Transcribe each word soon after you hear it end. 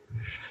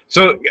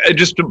So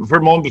for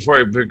a moment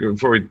before we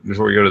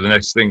go to the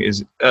next thing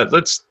is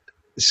let's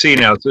see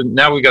now. So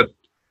now we got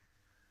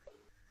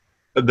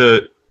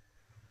the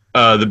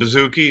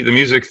bouzouki, the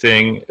music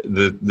thing,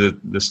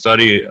 the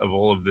study of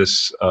all of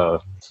this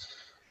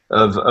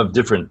of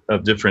different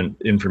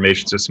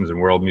information systems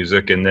and world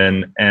music, and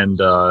then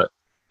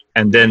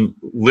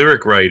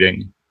lyric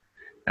writing,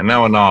 and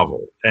now a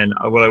novel. And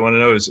what I want to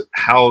know is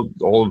how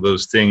all of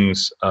those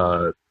things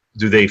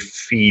do they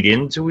feed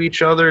into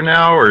each other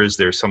now, or is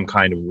there some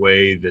kind of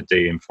way that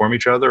they inform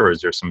each other, or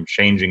is there some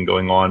changing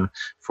going on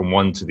from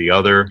one to the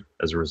other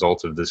as a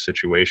result of this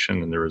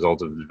situation and the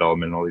result of the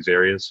development in all these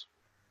areas?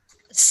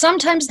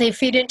 Sometimes they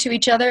feed into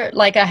each other.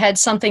 Like I had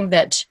something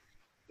that,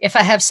 if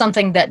I have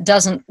something that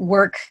doesn't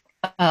work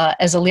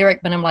as a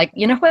lyric, but I'm like,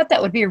 you know what,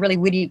 that would be a really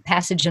witty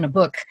passage in a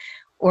book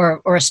or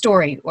a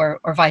story or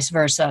vice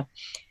versa.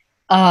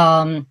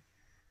 And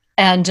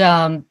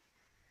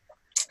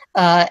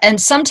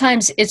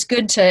sometimes it's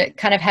good to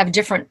kind of have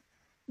different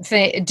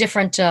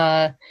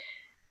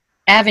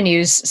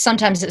avenues.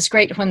 Sometimes it's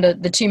great when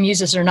the two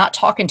muses are not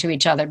talking to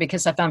each other,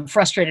 because if I'm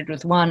frustrated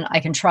with one,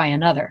 I can try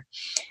another.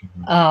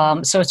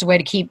 So it's a way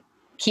to keep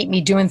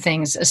me doing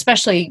things,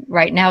 especially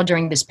right now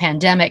during this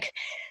pandemic.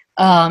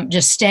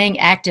 Just staying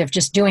active,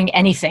 just doing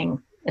anything.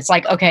 It's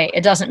like, okay,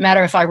 it doesn't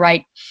matter if I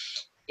write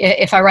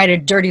a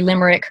dirty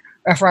limerick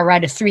or if I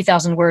write a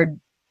 3,000 word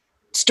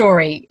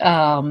story.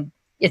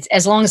 It's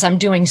as long as I'm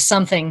doing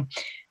something,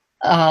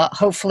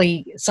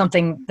 hopefully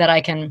something that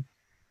I can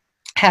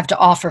have to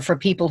offer for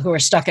people who are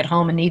stuck at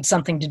home and need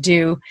something to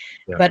do,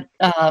 but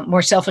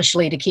more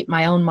selfishly to keep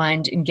my own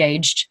mind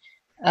engaged.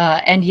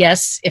 And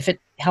yes, if it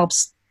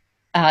helps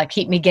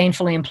keep me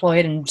gainfully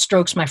employed and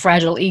strokes my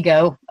fragile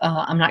ego,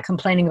 I'm not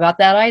complaining about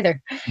that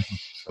either.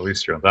 At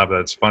least you're on top of that.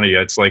 It's funny.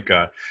 It's like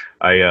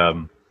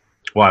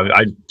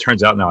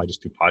turns out now I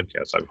just do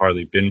podcasts. I've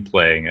hardly been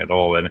playing at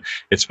all. And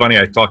it's funny,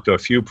 I talked to a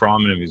few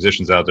prominent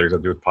musicians out there. I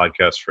do a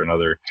podcast for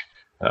another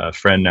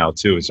friend now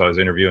too. So I was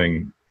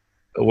interviewing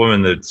a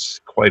woman that's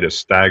quite a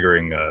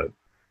staggering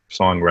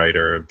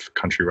songwriter,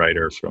 country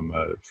writer from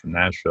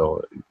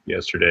Nashville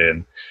yesterday.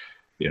 And,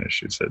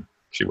 she said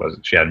she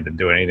hadn't been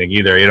doing anything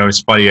either.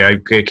 It's funny. I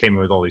came in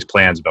with all these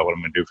plans about what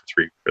I'm going to do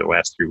for the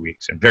last 3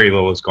 weeks, and very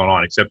little has gone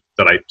on, except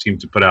that I seem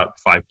to put out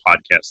 5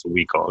 podcasts a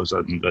week all of a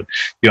sudden. But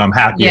I'm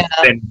happy with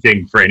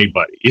anything for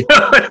anybody.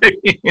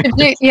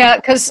 Yeah,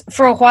 because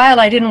for a while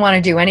I didn't want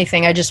to do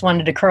anything. I just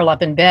wanted to curl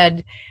up in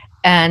bed,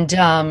 and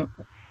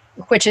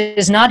which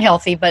is not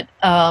healthy. But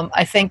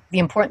I think the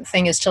important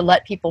thing is to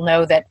let people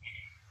know that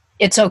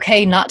it's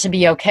okay not to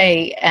be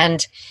okay.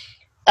 And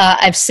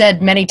I've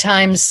said many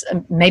times,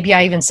 maybe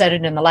I even said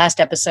it in the last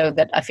episode,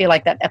 that I feel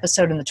like that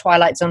episode in The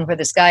Twilight Zone where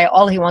this guy,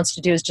 all he wants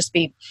to do is just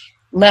be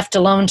left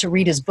alone to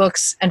read his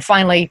books. And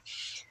finally,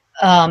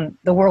 the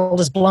world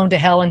is blown to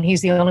hell and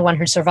he's the only one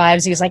who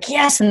survives. He's like,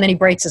 yes. And then he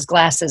breaks his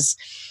glasses.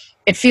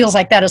 It feels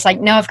like that. It's like,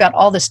 now I've got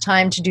all this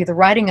time to do the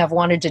writing I've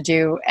wanted to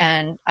do.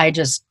 And I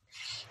just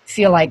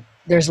feel like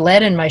there's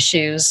lead in my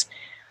shoes.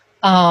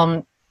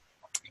 And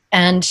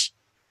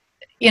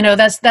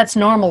that's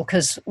normal,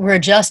 because we're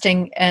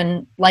adjusting,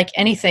 and like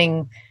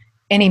anything,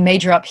 any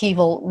major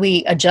upheaval,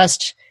 we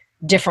adjust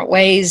different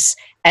ways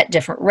at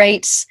different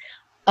rates.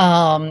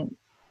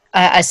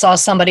 I saw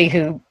somebody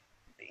who,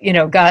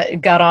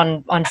 got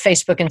on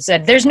Facebook and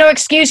said, "There's no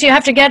excuse. You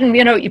have to get, and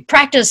you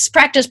practice,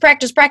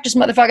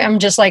 motherfucker." I'm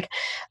just like,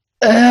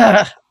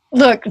 ugh,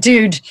 look,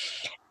 dude,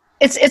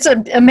 it's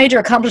a major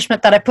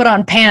accomplishment that I put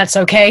on pants.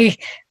 Okay.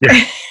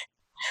 Yeah.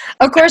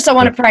 Of course I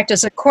want to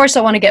practice. Of course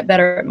I want to get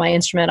better at my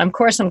instrument. Of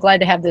course I'm glad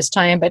to have this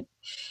time, but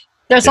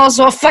there's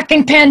also a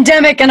fucking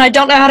pandemic and I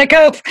don't know how to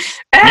cope.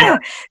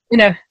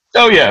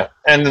 Oh yeah,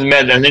 and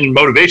then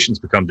motivations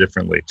become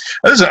differently.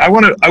 Listen, I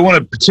want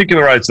to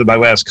particularize my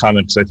last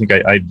comment, because I think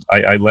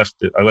I left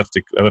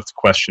the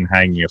question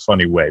hanging a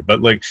funny way.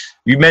 But like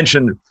you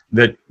mentioned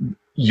that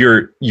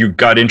you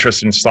got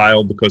interested in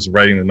style because of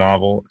writing the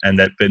novel,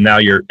 but now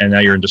you're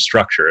into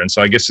structure. And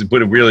so I guess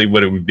what it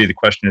would be, the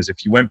question is,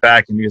 if you went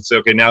back and you could say,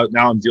 okay, now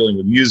I'm dealing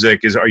with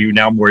music, are you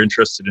now more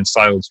interested in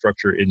style and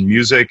structure in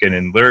music and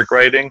in lyric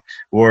writing,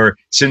 or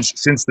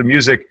since the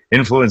music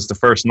influenced the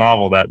first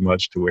novel that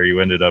much to where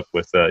you ended up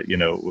with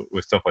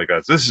with stuff like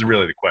that? So this is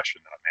really the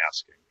question that I'm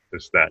asking.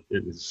 Is that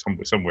it is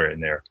somewhere in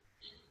there?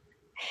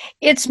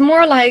 It's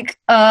more like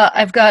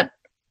I've got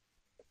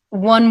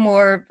one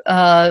more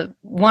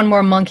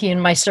monkey in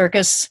my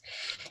circus.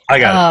 I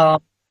got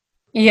it.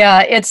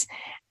 Yeah,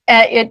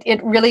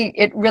 it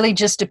really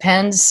just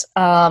depends.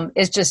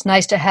 It's just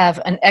nice to have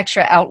an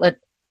extra outlet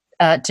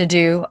to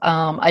do.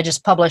 I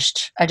just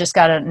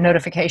got a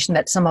notification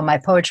that some of my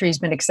poetry has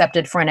been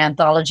accepted for an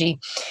anthology.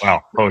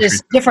 Wow, poetry.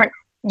 It's different.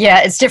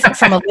 Yeah, it's different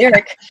from a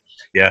lyric.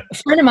 Yeah. A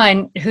friend of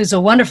mine who's a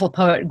wonderful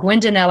poet,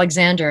 Gwendon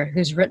Alexander,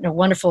 who's written a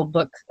wonderful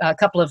book, a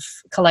couple of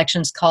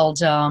collections called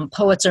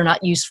Poets Are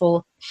Not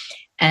Useful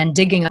and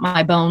Digging Up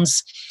My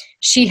Bones.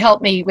 She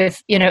helped me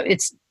with,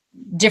 it's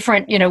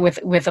different,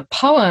 with a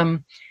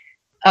poem,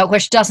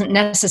 which doesn't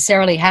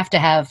necessarily have to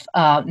have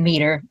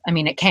meter. I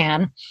mean, it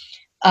can,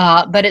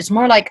 but it's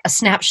more like a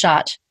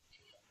snapshot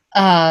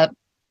writing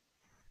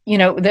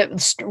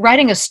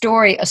a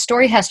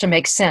story has to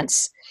make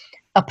sense.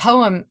 A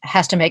poem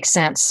has to make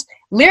sense.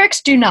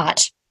 Lyrics do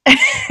not.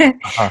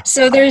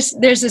 So there's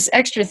this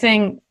extra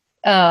thing,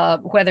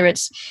 whether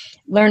it's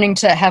learning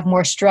to have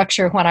more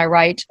structure when I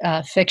write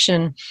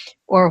fiction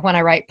or when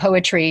I write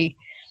poetry,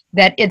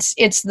 that it's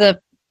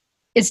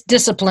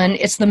discipline.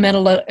 It's the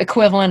mental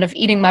equivalent of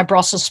eating my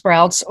Brussels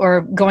sprouts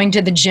or going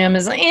to the gym.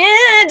 Is like,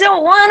 I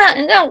don't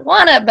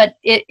wanna, but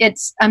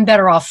I'm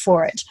better off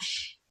for it.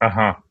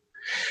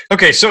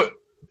 Okay, so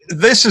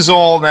this is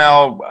all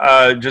now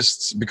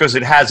just because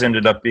it has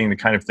ended up being the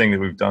kind of thing that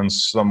we've done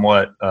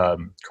somewhat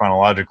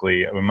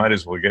chronologically. We might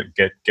as well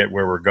get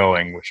where we're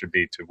going, which would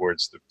be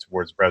towards the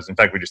present. In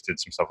fact, we just did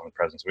some stuff on the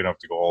present, so we don't have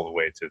to go all the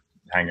way to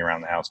hanging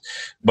around the house.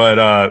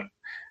 But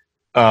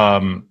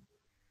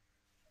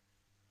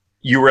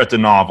you were at the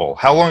novel.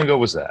 How long ago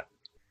was that?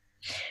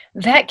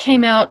 That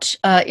came out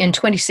in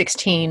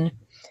 2016.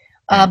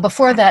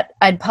 Before that,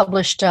 I'd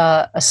published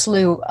a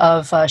slew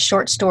of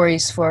short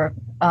stories for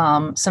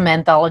some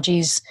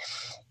anthologies.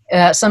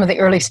 Some of the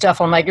early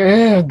stuff, I'm like,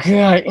 oh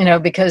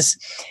god, because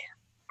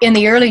in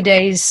the early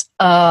days,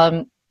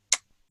 I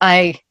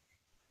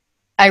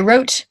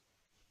wrote.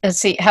 Let's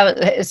see how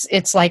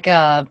it's like.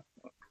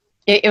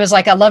 It was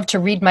like I love to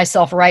read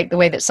myself write the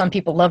way that some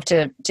people love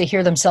to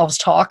hear themselves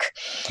talk,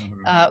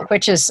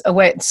 which is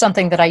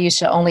something that I used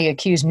to only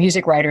accuse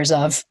music writers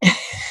of.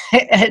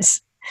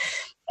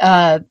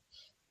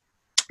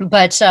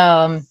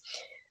 So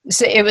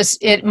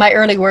my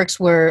early works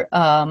were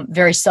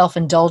very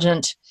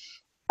self-indulgent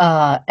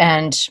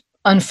and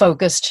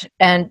unfocused,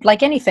 and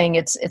like anything,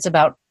 it's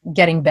about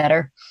getting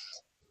better.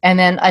 And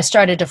then I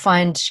started to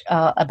find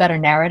a better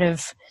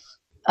narrative,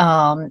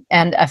 and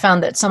I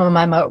found that some of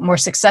my more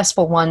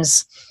successful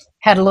ones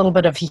had a little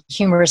bit of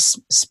humorous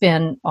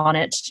spin on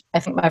it. I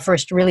think my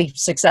first really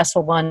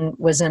successful one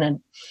was in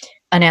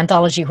an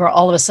anthology where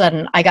all of a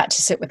sudden I got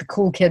to sit with the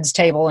cool kids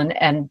table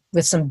and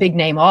with some big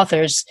name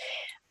authors.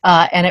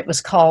 And it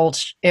was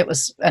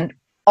an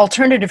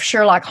alternative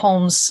Sherlock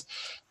Holmes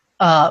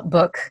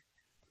book.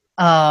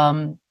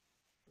 I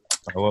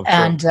love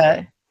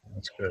Sherlock.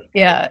 That's good.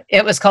 Yeah,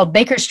 it was called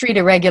Baker Street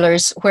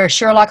Irregulars, where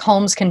Sherlock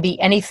Holmes can be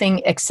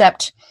anything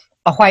except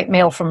a white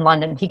male from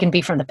London. He can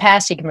be from the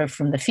past, he can be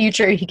from the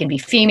future, he can be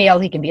female,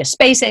 he can be a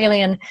space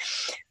alien,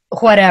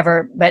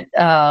 whatever. But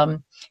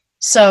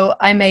so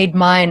I made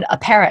mine a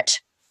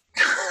parrot.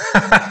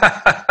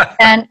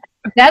 And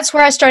that's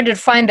where I started to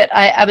find that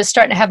I was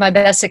starting to have my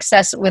best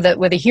success with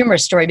a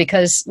humorous story,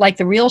 because like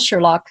the real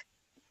Sherlock,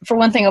 for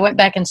one thing, I went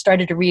back and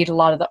started to read a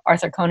lot of the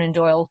Arthur Conan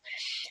Doyle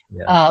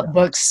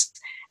books.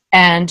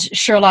 And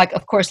Sherlock,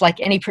 of course, like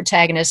any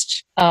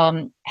protagonist,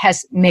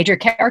 has major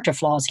character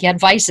flaws. He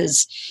had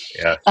vices.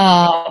 Yeah.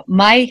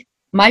 My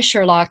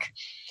Sherlock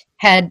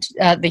had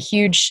the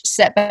huge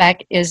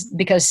setback is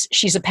because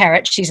she's a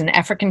parrot. She's an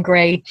African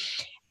gray,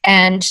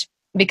 and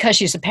because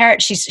she's a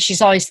parrot,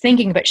 she's always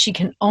thinking, but she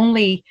can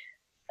only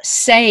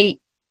say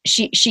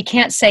she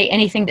can't say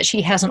anything that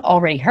she hasn't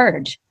already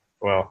heard.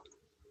 Well,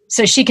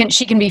 so she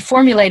can be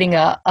formulating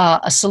a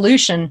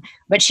solution,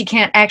 but she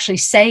can't actually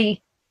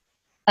say.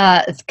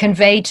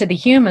 Convey to the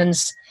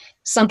humans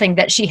something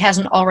that she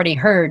hasn't already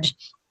heard.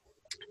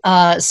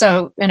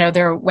 So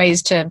there are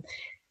ways to,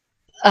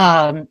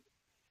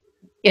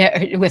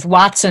 with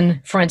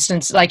Watson, for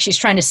instance, like she's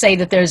trying to say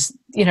that there's,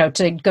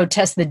 to go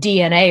test the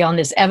DNA on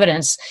this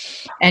evidence,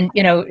 and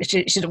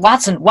she's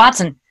Watson,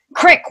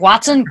 crick,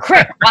 Watson,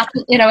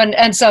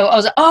 and so I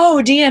was like,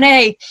 oh,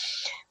 DNA.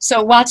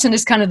 So Watson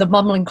is kind of the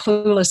mumbling,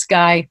 clueless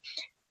guy,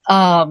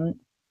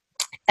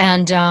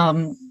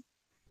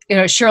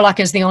 Sherlock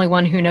is the only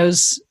one who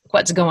knows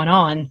what's going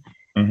on.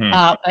 Mm-hmm.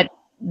 But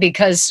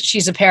because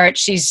she's a parrot,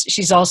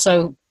 she's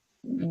also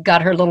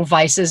got her little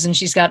vices, and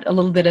she's got a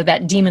little bit of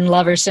that demon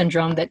lover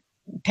syndrome that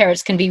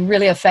parrots can be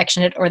really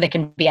affectionate or they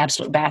can be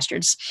absolute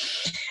bastards.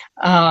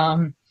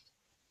 I'm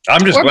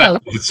just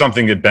glad it's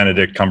something that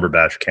Benedict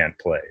Cumberbatch can't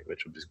play,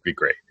 which would just be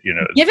great.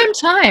 Give him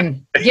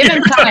time. Give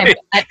him time.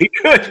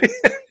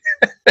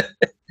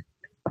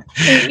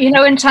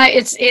 In time,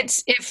 it's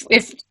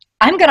if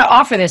I'm going to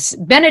offer this.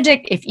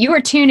 Benedict, if you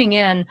are tuning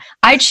in,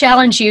 I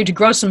challenge you to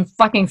grow some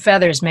fucking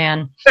feathers,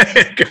 man.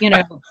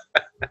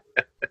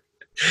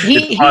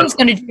 He's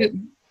going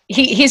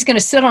to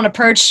sit on a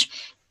perch,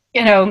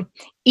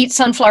 eat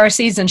sunflower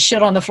seeds and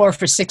shit on the floor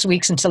for 6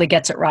 weeks until he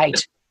gets it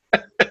right.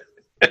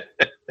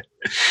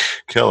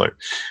 Killer.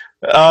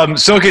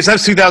 So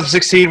that's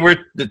 2016.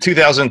 We're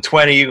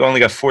 2020. You only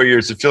got 4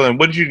 years to fill in.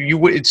 What did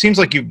you? It seems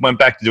like you went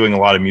back to doing a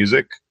lot of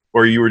music,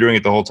 or you were doing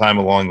it the whole time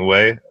along the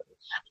way.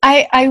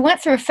 I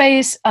went through a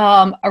phase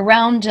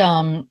around,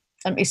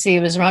 let me see,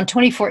 it was around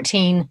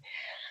 2014.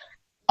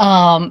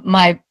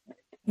 My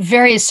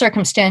various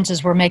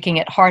circumstances were making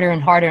it harder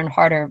and harder and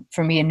harder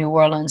for me in New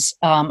Orleans.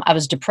 I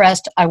was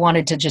depressed. I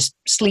wanted to just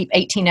sleep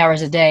 18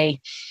 hours a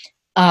day.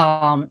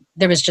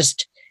 There was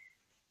just,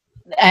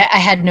 I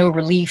had no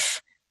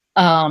relief.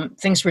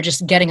 Things were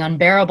just getting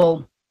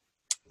unbearable.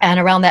 And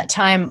around that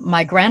time,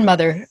 my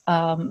grandmother,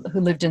 who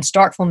lived in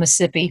Starkville,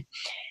 Mississippi,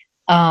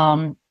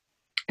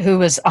 who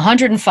was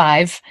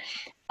 105,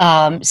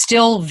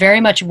 still very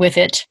much with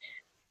it.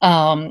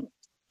 And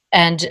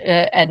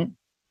I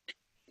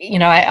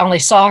only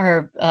saw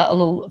her a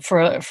little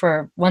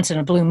for once in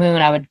a blue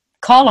moon. I would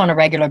call on a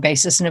regular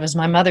basis, and it was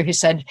my mother who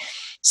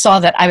saw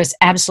that I was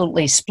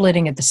absolutely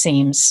splitting at the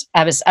seams.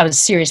 I was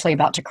seriously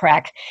about to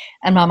crack,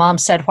 and my mom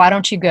said, "Why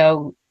don't you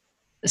go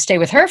stay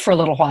with her for a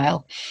little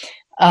while?"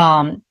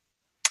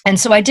 And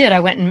so I did.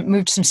 I went and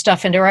moved some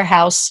stuff into our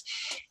house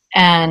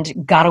and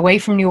got away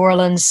from New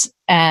Orleans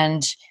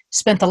and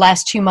spent the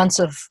last 2 months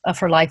of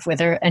her life with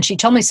her. And she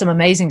told me some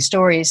amazing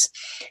stories,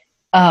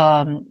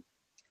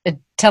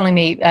 telling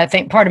me, I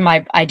think part of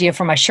my idea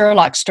for my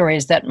Sherlock story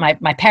is that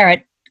my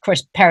parrot, of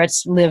course,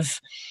 parrots live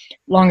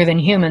longer than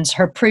humans.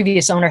 Her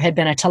previous owner had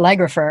been a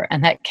telegrapher,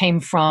 and that came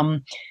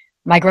from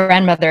my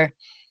grandmother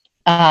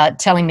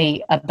telling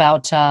me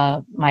about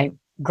my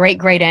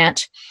great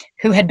aunt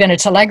who had been a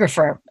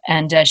telegrapher,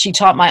 and she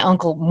taught my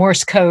uncle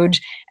Morse code,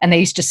 and they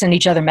used to send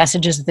each other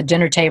messages at the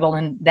dinner table,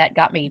 and that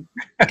got me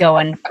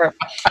going for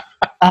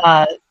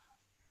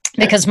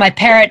because my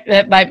parrot,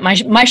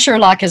 my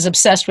Sherlock is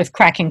obsessed with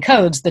cracking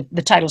codes. The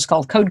title's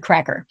called Code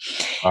Cracker.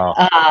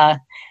 Wow.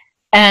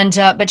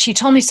 But she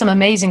told me some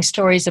amazing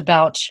stories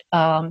about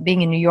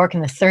being in New York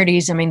in the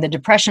 30s. I mean, the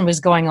Depression was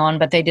going on,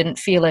 but they didn't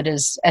feel it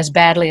as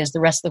badly as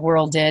the rest of the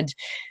world did.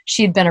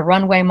 She'd been a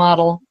runway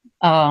model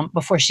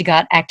before she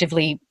got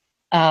actively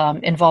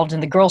involved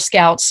in the Girl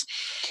Scouts.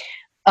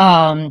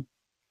 My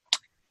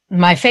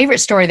favorite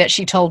story that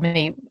she told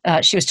me,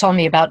 she was telling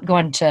me about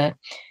going to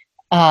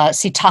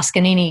see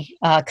Toscanini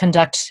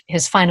conduct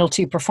his final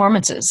 2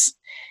 performances.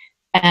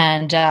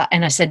 And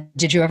I said,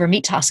 "Did you ever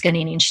meet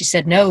Toscanini?" And she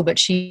said, "No, but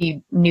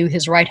she knew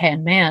his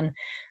right-hand man,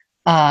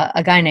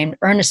 a guy named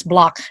Ernest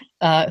Bloch,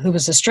 who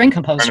was a string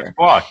composer." Ernest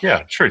Bloch,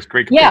 yeah, sure, he's a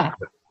great composer.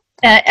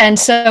 Yeah. And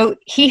so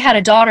he had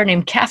a daughter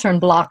named Catherine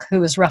Bloch,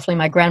 who was roughly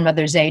my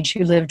grandmother's age,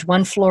 who lived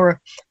 1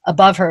 floor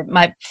above her.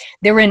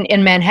 They were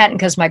in Manhattan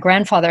because my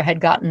grandfather had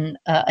gotten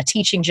a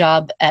teaching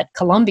job at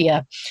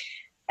Columbia,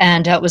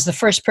 and was the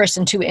first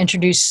person to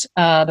introduce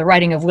the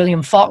writing of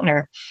William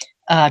Faulkner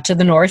to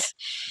the North.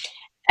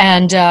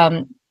 And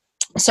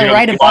so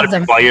right above them. A lot of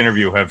people I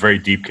interview have very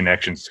deep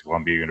connections to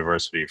Columbia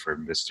University for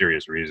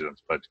mysterious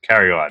reasons, but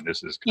carry on.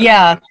 This is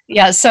yeah.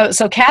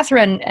 So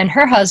Catherine and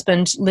her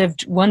husband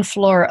lived 1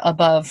 floor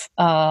above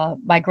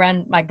my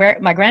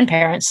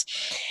grandparents,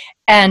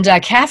 and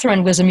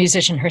Catherine was a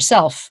musician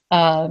herself.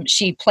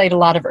 She played a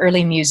lot of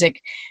early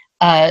music.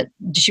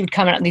 She would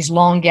come out in these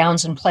long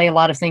gowns and play a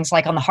lot of things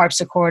like on the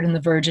harpsichord and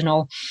the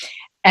virginal,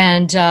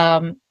 and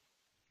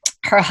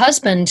her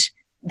husband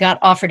got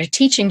offered a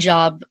teaching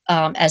job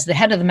as the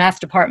head of the math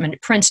department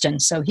at Princeton,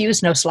 so he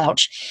was no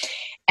slouch.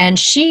 And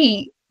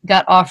she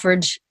got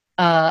offered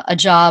a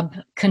job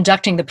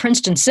conducting the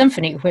Princeton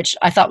Symphony, which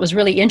I thought was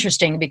really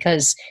interesting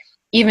because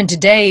even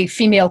today,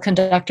 female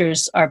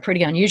conductors are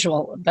pretty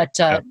unusual. But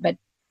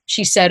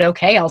she said,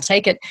 "Okay, I'll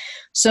take it."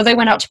 So they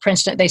went out to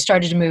Princeton. They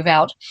started to move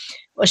out.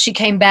 Well, she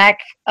came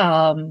back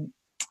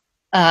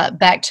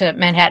back to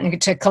Manhattan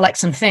to collect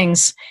some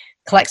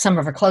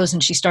of her clothes,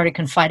 and she started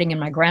confiding in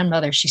my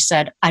grandmother. She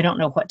said, "I don't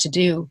know what to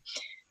do."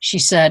 She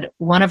said,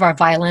 "One of our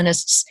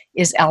violinists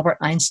is Albert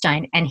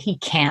Einstein, and he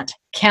can't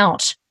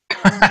count."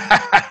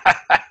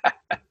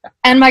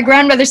 And my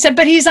grandmother said,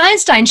 "But he's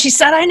Einstein." She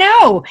said, "I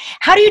know.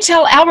 How do you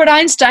tell Albert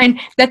Einstein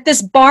that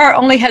this bar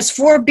only has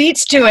 4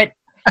 beats to it?"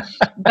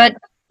 But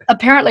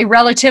apparently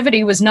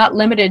relativity was not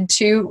limited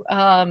to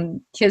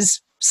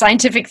his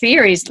scientific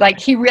theories.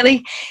 Like he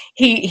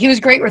was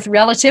great with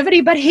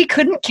relativity, but he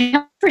couldn't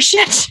count for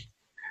shit.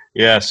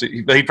 Yeah,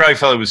 but he probably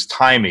felt it was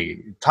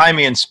timey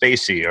and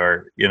spacey,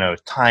 or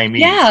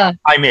timey, yeah,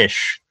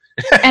 time-ish.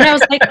 And I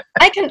was like,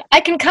 I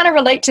can kind of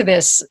relate to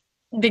this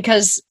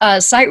because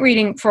sight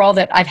reading, for all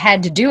that I've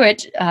had to do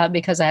it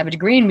because I have a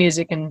degree in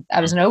music and I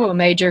was an oboe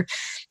major.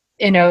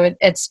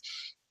 It's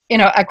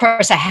of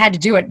course I had to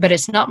do it, but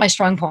it's not my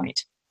strong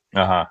point.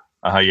 Yeah.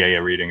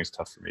 Reading is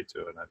tough for me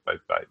too, and I've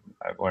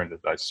learned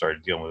that I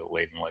started dealing with it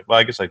late in life. Well,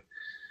 I guess I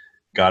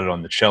got it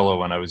on the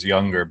cello when I was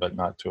younger, but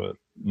not to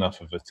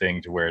enough of a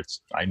thing to where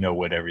I know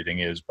what everything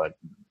is, but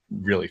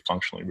really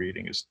functionally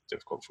reading is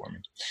difficult for me.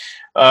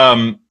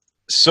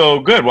 So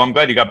good. Well, I'm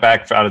glad you got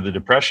back out of the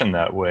Depression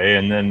that way,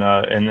 and then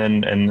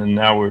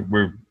now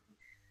we're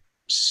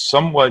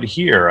somewhat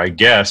here, I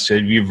guess.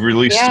 You've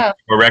released a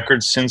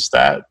record since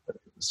that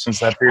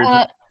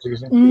period.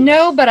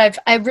 No, but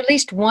I've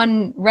released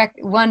one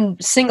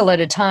single at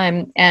a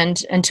time,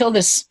 and until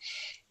this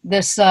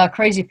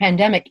crazy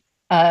pandemic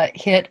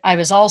hit, I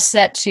was all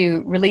set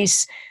to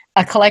release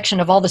a collection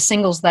of all the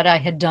singles that I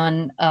had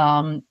done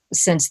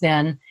since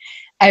then.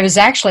 I was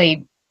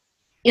actually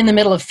in the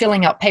middle of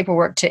filling out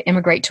paperwork to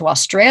immigrate to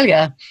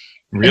Australia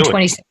in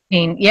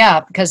 2016. Yeah,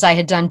 because I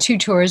had done 2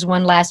 tours,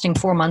 one lasting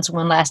 4 months,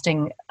 one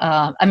lasting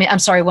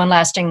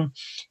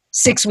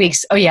 6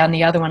 weeks. Oh yeah, and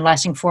the other one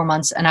lasting 4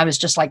 months. And I was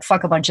just like,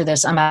 fuck a bunch of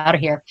this. I'm out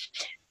of here.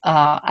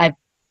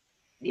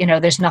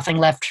 There's nothing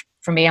left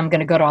for me. I'm going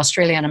to go to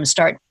Australia and I'm going to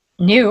start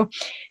new.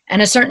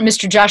 And a certain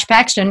Mr. Josh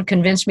Paxton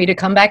convinced me to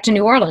come back to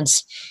New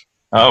Orleans.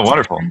 Oh,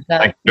 wonderful!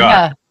 Thank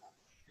God.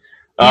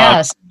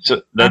 Yes,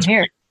 so that's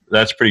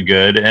pretty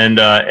good and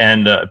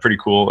pretty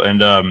cool.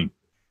 And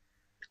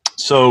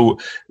so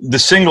the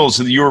singles,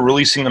 you were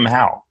releasing them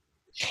how?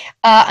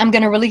 I'm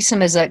going to release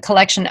them as a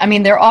collection. I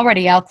mean, they're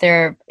already out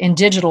there in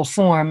digital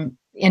form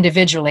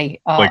individually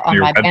like on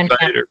your my website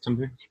Bandcamp. or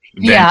something?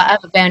 Yeah, I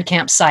have a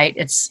Bandcamp site.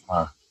 It's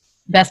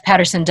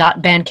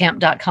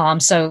bethpatterson.bandcamp.com.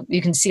 So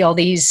you can see all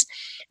these.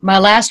 My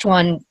last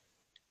one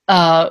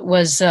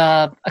was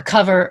a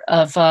cover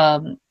of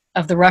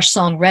the Rush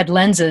song "Red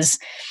Lenses,"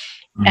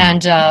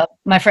 and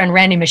my friend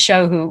Randy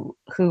Michaud,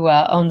 who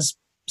owns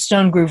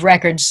Stone Groove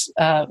Records,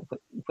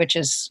 which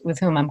is with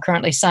whom I'm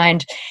currently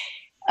signed.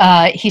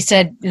 He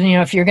said,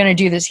 if you're going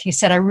to do this, he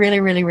said, I really,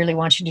 really, really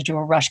want you to do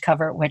a Rush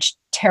cover, which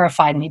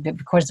terrified me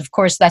because, of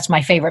course, that's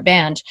my favorite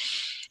band.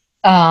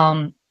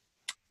 And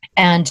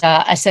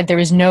I said, there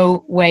is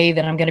no way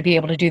that I'm going to be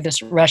able to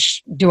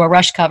do a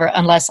Rush cover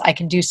unless I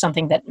can do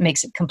something that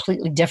makes it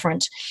completely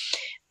different.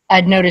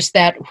 I'd noticed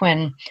that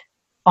when,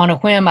 on a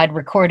whim, I'd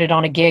recorded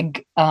on a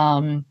gig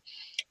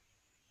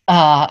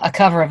a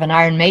cover of an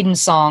Iron Maiden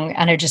song,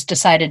 and I just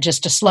decided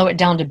just to slow it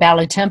down to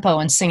ballad tempo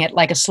and sing it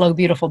like a slow,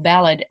 beautiful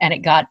ballad, and it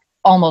got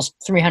almost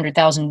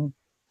 300,000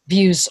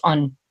 views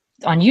on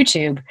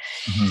YouTube,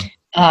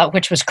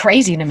 which was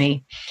crazy to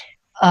me.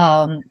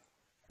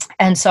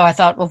 And so I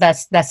thought, well,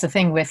 that's the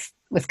thing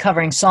with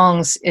covering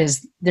songs,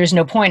 is there's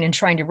no point in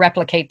trying to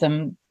replicate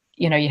them.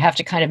 You have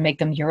to kind of make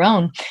them your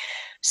own.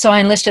 So I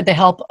enlisted the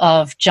help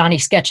of Johnny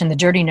Sketch and the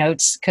Dirty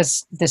Notes,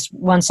 because this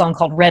one song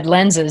called Red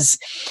Lenses,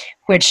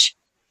 which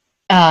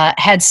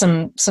had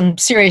some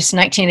serious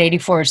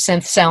 1984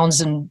 synth sounds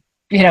and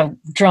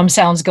drum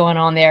sounds going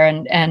on there,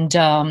 and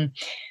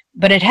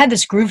but it had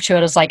this groove to it.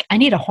 I was like, I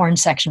need a horn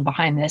section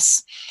behind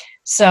this.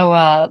 So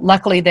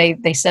luckily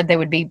they said they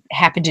would be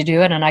happy to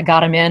do it, and I got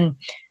them in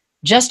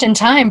just in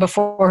time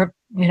before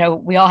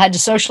we all had to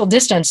social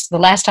distance. The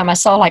last time I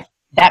saw like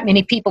that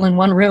many people in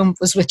one room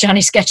was with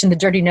Johnny Sketch and the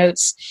Dirty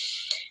Notes.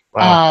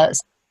 Wow.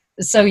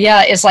 So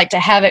yeah, it's like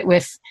to have it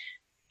with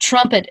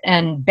trumpet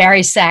and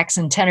bari sax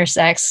and tenor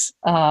sax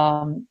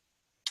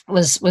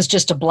was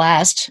just a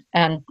blast.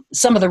 And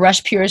some of the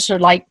Rush purists are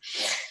like,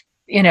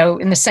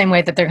 in the same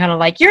way that they're kind of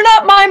like, you're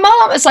not my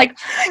mom. It's like,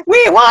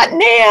 we want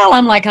Neil.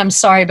 I'm like, I'm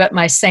sorry, but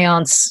my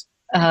seance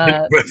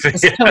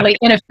was totally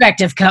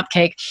ineffective,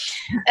 Cupcake.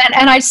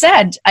 And I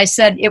said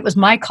it was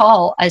my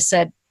call. I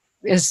said,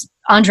 is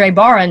Andre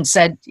Baran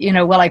said,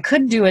 well, I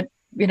could do it,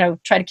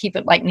 try to keep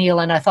it like Neil.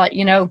 And I thought,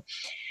 I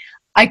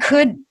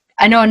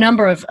know a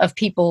number of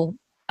people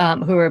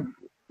who are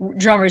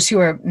drummers who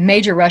are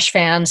major Rush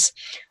fans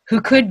who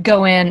could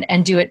go in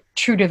and do it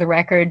true to the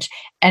record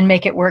and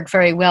make it work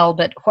very well.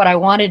 But what I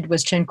wanted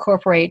was to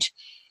incorporate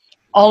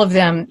all of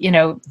them,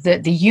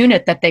 the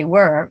unit that they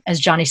were as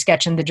Johnny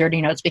Sketch and the Dirty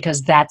Notes,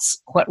 because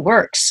that's what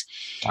works.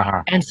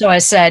 And so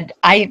I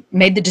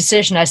made the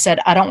decision. I said,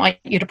 I don't want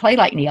you to play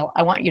like Neil.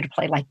 I want you to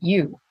play like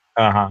you.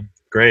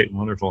 Great.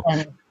 Wonderful.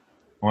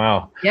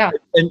 Wow. Yeah.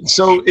 And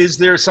so is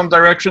there some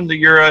direction that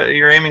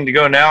you're aiming to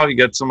go now? You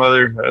got some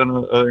other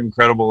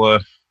incredible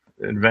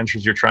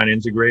adventures you're trying to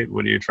integrate?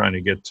 What are you trying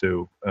to get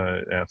to?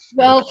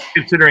 Well,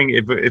 considering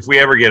if we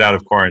ever get out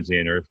of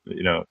quarantine, or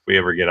if we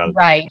ever get out of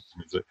right.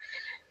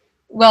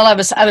 Well, I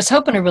was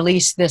hoping to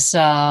release this.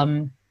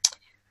 I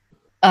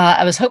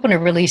was hoping to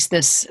release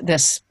this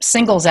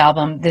singles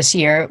album this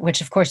year, which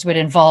of course would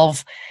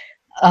involve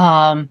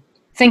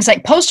things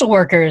like postal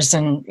workers,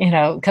 and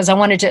because I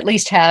wanted to at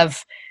least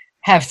have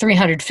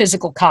 300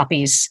 physical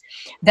copies.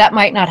 That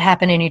might not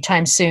happen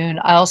anytime soon.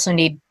 I also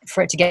need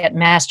for it to get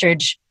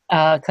mastered,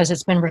 because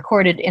it's been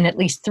recorded in at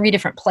least 3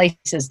 different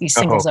places, these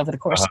singles over the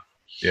course.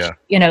 Yeah.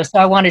 So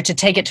I wanted to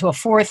take it to a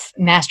 4th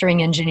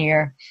mastering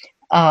engineer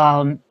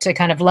to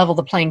kind of level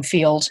the playing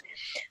field.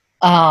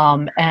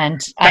 And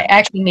I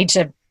actually need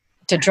to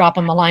drop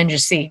him a line to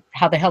see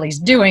how the hell he's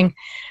doing.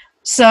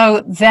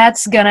 So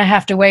that's going to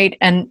have to wait.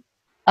 And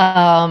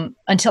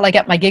until I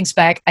get my gigs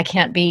back, I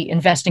can't be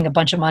investing a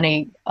bunch of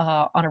money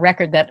on a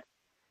record that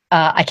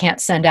I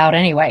can't send out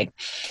anyway.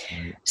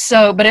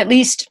 So, but at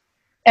least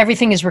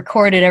everything is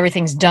recorded,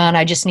 everything's done.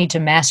 I just need to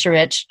master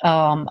it.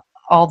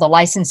 All the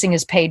licensing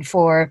is paid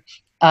for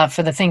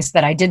the things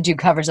that I did do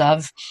covers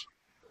of.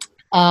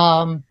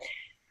 So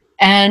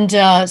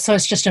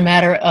it's just a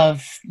matter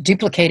of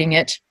duplicating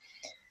it.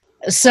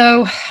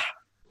 So,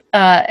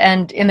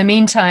 and in the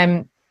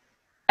meantime,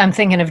 I'm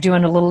thinking of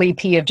doing a little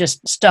EP of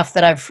just stuff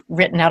that I've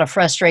written out of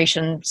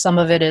frustration. Some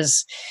of it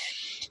is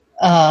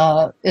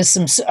some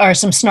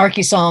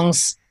snarky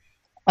songs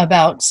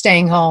about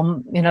staying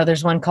home.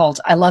 There's one called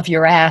 "I Love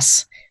Your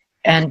Ass,"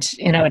 and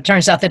it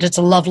turns out that it's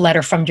a love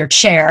letter from your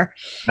chair.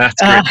 That's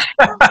great.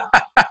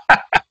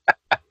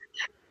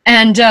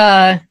 And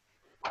then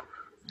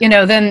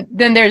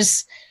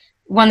there's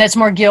one that's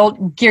more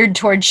geared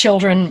toward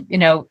children.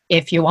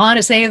 If you want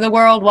to save the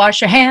world,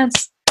 wash your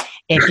hands.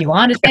 If you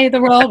want to save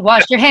the world,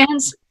 wash your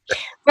hands.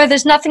 Where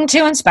there's nothing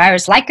to inspire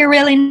us like a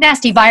really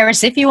nasty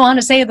virus. If you want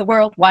to save the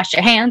world, wash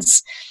your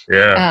hands.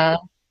 Yeah.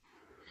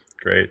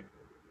 Great.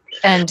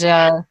 And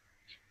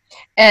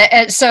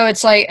And so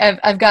it's like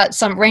I've got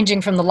some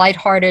ranging from the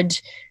lighthearted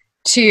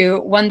to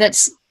one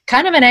that's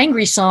kind of an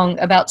angry song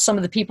about some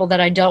of the people that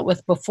I dealt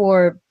with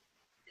before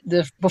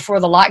the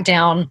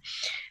lockdown.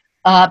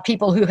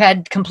 People who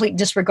had complete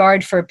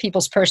disregard for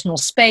people's personal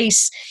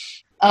space.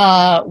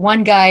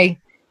 One guy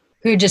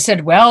who just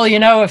said, "Well, you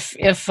know, if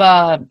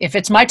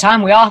it's my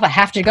time, we all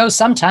have to go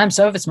sometime.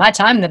 So if it's my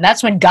time, then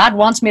that's when God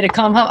wants me to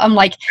come home." I'm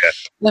like,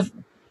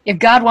 if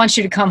God wants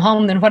you to come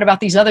home, then what about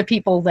these other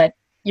people that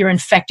you're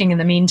infecting in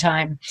the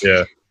meantime?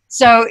 Yeah.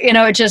 So, you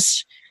know, it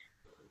just,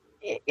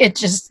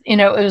 you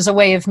know, it was a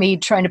way of me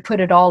trying to put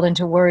it all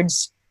into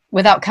words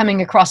without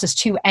coming across as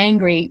too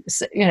angry.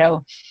 You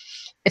know,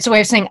 it's a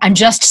way of saying, I'm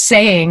just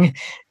saying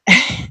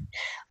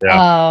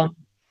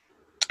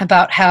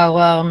about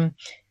how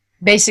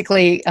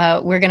basically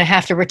we're going to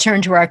have to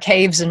return to our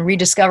caves and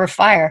rediscover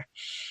fire.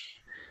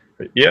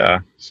 Yeah,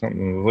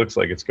 something that looks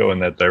like it's going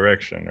that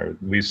direction, or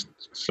at least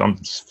some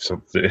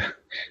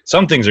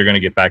things are going to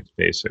get back to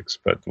basics,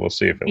 but we'll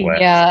see if it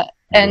lasts. Yeah,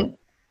 and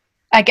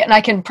I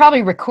can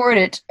probably record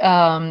it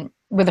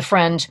with a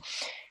friend,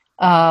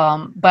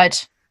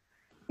 but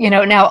you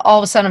know, now all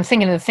of a sudden I'm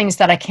thinking of the things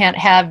that I can't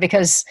have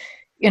because,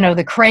 you know,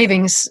 the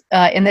cravings.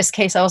 In this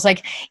case, I was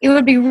like, it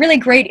would be really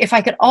great if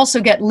I could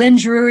also get Lynn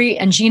Drury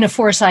and Gina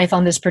Forsyth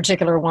on this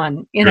particular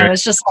one. You know,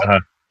 it's just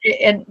like,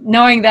 and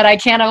knowing that I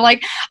can't, I'm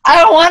like,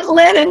 I want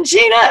Lynn and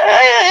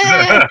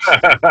Gina.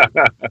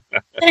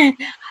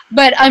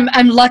 But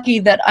I'm lucky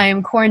that I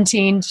am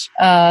quarantined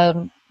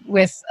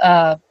with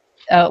a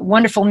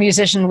wonderful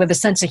musician with a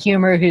sense of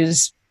humor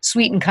who's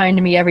sweet and kind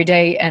to me every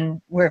day,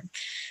 and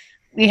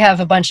we have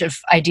a bunch of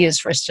ideas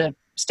for us to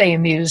stay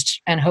amused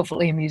and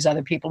hopefully amuse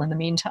other people in the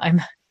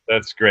meantime.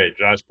 That's great,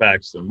 Josh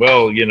Paxton.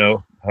 Well, you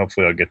know,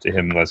 hopefully I'll get to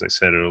him, as I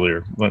said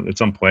earlier, at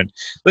some point.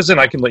 Listen,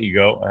 I can let you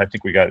go. I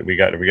think we got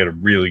a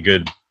really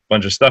good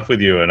bunch of stuff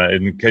with you, and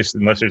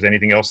unless there's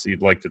anything else that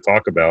you'd like to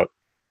talk about.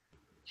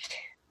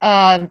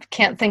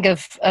 Can't think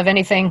of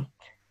anything.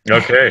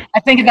 Okay.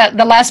 I think that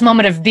the last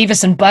moment of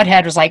Beavis and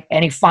Butthead was like,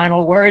 any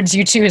final words?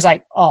 You two is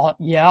like, oh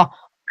yeah,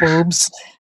 boobs.